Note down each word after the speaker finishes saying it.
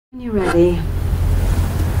When you're ready,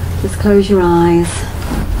 just close your eyes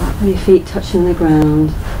and your feet touching the ground.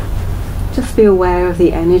 Just be aware of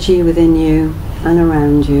the energy within you and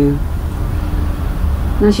around you.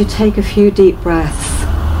 And as you take a few deep breaths,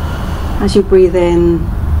 as you breathe in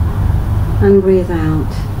and breathe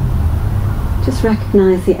out, just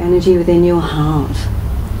recognize the energy within your heart.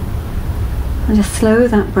 And just slow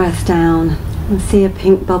that breath down and see a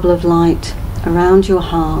pink bubble of light around your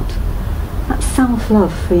heart. That's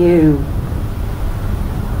self-love for you.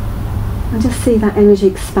 And just see that energy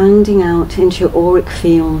expanding out into your auric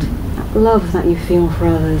field, that love that you feel for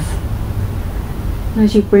others. And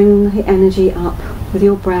as you bring the energy up with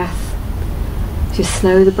your breath, as you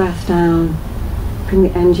slow the breath down, bring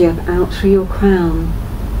the energy up out through your crown,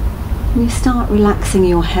 and you start relaxing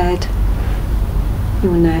your head,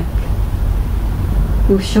 your neck,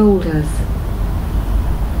 your shoulders.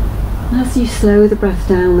 As you slow the breath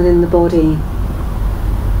down within the body,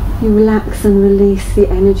 you relax and release the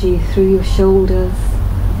energy through your shoulders,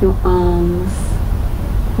 your arms,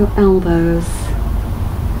 your elbows,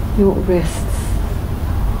 your wrists,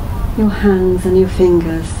 your hands and your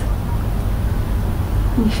fingers.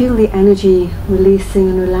 And you feel the energy releasing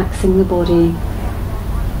and relaxing the body.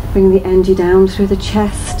 Bring the energy down through the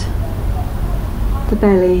chest, the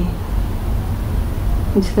belly,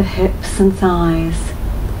 into the hips and thighs.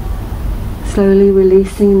 Slowly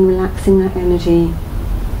releasing and relaxing that energy.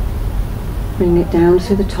 Bring it down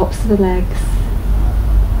through the tops of the legs,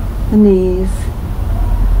 the knees,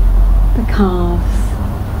 the calves,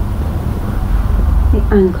 the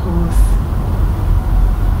ankles,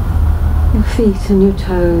 your feet and your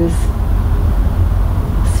toes.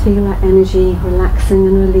 Just feel that energy relaxing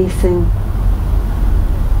and releasing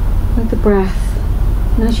with the breath.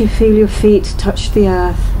 And as you feel your feet touch the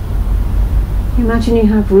earth, imagine you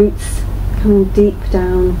have roots coming deep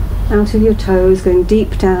down out of your toes, going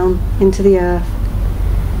deep down into the earth.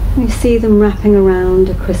 And you see them wrapping around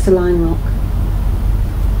a crystalline rock.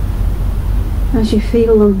 As you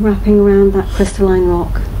feel them wrapping around that crystalline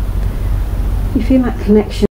rock, you feel that connection